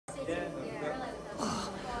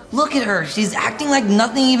Look at her. She's acting like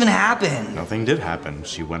nothing even happened. Nothing did happen.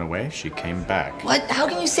 She went away. She came back. What? How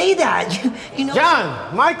can you say that? You know.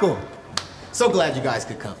 John, Michael. So glad you guys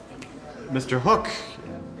could come. Mr. Hook,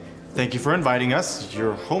 thank you for inviting us.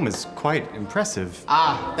 Your home is quite impressive.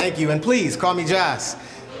 Ah, thank you. And please call me Josh.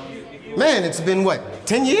 Man, it's been what,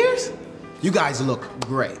 10 years? You guys look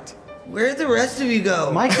great. Where'd the rest of you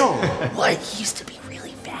go? Michael! What? He used to be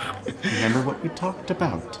really fat. Remember what we talked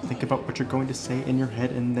about. Think about what you're going to say in your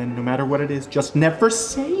head, and then no matter what it is, just never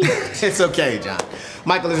say it. It's okay, John.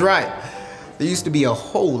 Michael is right. There used to be a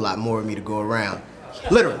whole lot more of me to go around.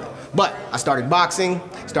 Literally. But I started boxing,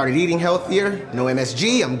 started eating healthier, no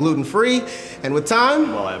MSG, I'm gluten-free, and with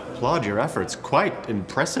time... Well, I applaud your efforts. Quite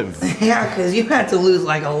impressive. Yeah, because you had to lose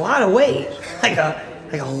like a lot of weight. Like a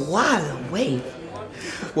lot of weight.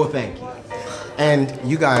 Well, thank you. And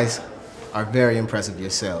you guys are very impressive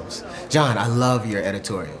yourselves. John, I love your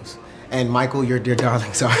editorials. And Michael, your dear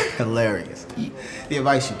darlings are hilarious. The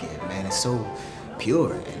advice you give, man, is so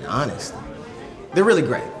pure and honest. They're really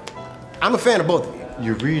great. I'm a fan of both of you.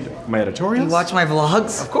 You read my editorials? You watch my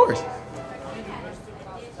vlogs? Of course.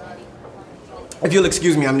 If you'll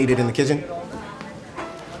excuse me, I'm needed in the kitchen.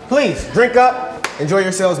 Please, drink up, enjoy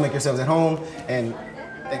yourselves, make yourselves at home, and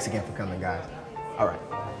thanks again for coming, guys. All right.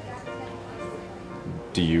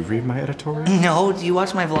 Do you read my editorials? No, do you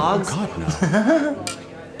watch my vlogs? Oh, God, no.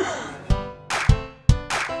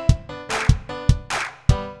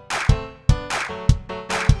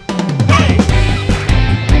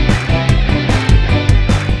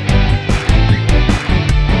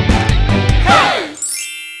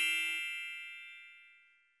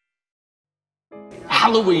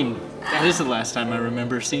 Halloween. That is the last time I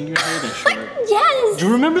remember seeing your hair that short. Yes! Do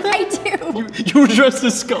you remember that? I do. You were dressed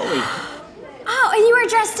as Scully. Oh, and you were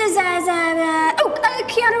dressed as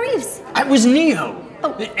Keanu Reeves. I was Neo.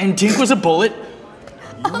 Oh. And Tink was a bullet.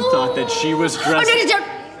 You thought that she was dressed... Oh,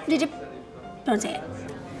 don't say it.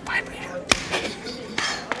 Vibrator.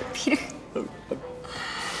 Peter.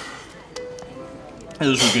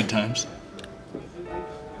 Those were good times.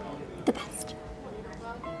 The best.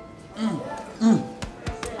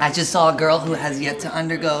 I just saw a girl who has yet to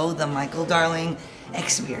undergo the Michael Darling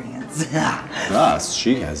experience. Thus,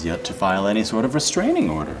 she has yet to file any sort of restraining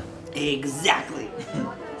order. Exactly.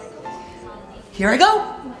 Here I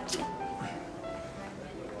go.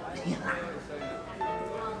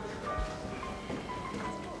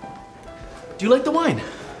 Do you like the wine?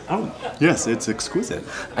 Oh, yes, it's exquisite.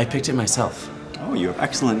 I picked it myself. Oh, you have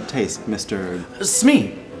excellent taste, Mr.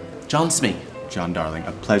 Smee. John Smee. John Darling.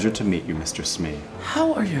 A pleasure to meet you, Mr. Smee.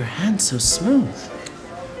 How are your hands so smooth?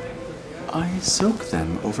 I soak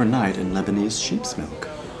them overnight in Lebanese sheep's milk.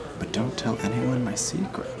 But don't tell anyone my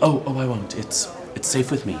secret. Oh, I won't. It's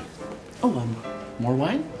safe with me. Oh, more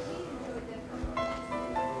wine?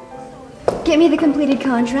 Get me the completed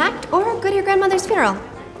contract or go to your grandmother's funeral,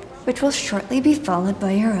 which will shortly be followed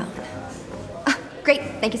by your own. Great.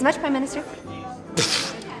 Thank you so much, Prime Minister.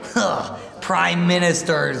 Prime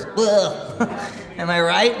ministers. Ugh. Am I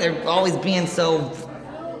right? They're always being so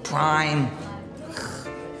prime.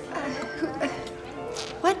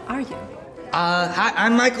 What are you? Hi,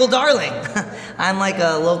 I'm Michael Darling. I'm like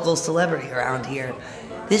a local celebrity around here.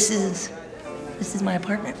 This is my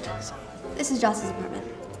apartment. This is Joss's apartment.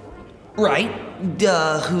 Right.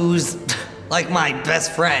 Who's like my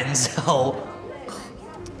best friend, so.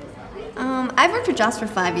 I've worked with Joss for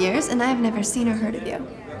 5 years, and I've never seen or heard of you.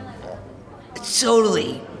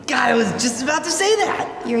 Totally. God, I was just about to say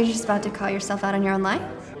that. You're just about to call yourself out on your own lie?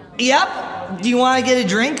 Yep. Do you want to get a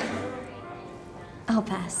drink? I'll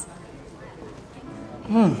pass.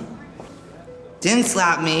 Didn't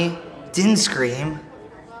slap me. Didn't scream.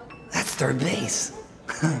 That's third base.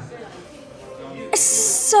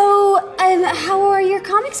 So, how are your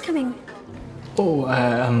comics coming? Oh,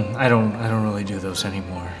 I don't really do those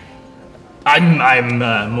anymore.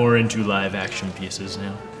 I'm more into live action pieces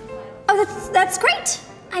now. Oh, that's great.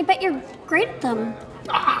 I bet you're great at them.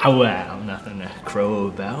 Well, nothing to crow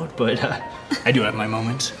about, but I do have my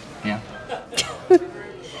moments. Yeah.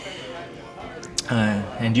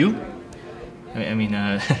 And you? I mean,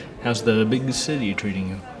 how's the big city treating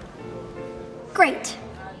you? Great.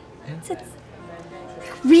 It's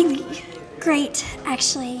really great,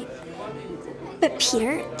 actually. But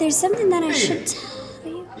Peter, there's something that I should tell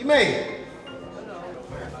you. You made it.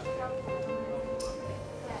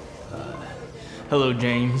 Hello,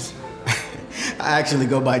 James. I actually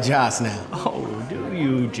go by Joss now. Oh, do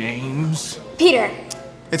you, James? Peter.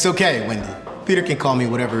 It's okay, Wendy. Peter can call me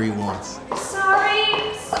whatever he wants.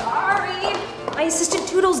 Sorry. My assistant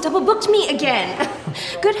Toodles double booked me again.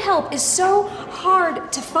 Good help is so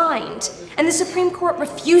hard to find. And the Supreme Court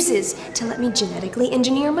refuses to let me genetically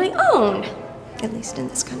engineer my own. At least in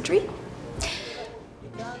this country.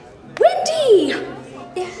 Wendy!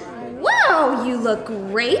 Wow, you look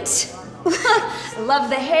great. Love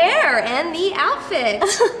the hair and the outfit.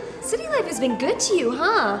 City life has been good to you,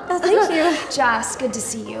 huh? Oh, thank you. Joss, good to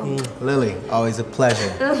see you. Lily, always a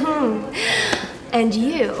pleasure. And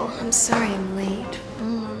you. I'm sorry I'm late.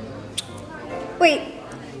 Wait,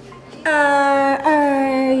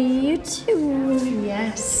 are you two?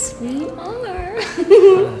 Yes, we are.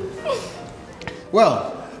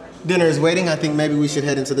 Well, dinner is waiting. I think maybe we should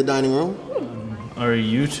head into the dining room. Are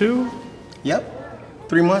you two? Yep,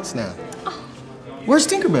 3 months now. Where's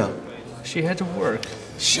Tinkerbell? She had to work.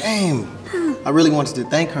 Shame. I really wanted to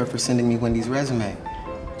thank her for sending me Wendy's resume.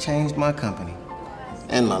 Changed my company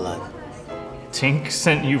and my life. Tink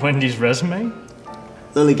sent you Wendy's resume?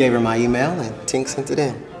 Lily gave her my email and Tink sent it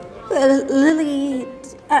in. Lily,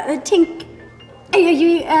 Tink,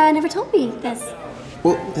 you never told me this.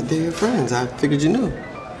 Well, they're your friends. I figured you knew.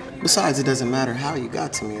 Besides, it doesn't matter how you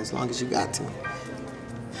got to me as long as you got to me.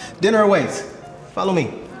 Dinner awaits. Follow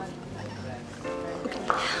me.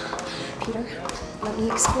 Peter, let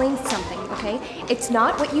me explain something, okay? It's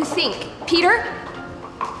not what you think. Peter,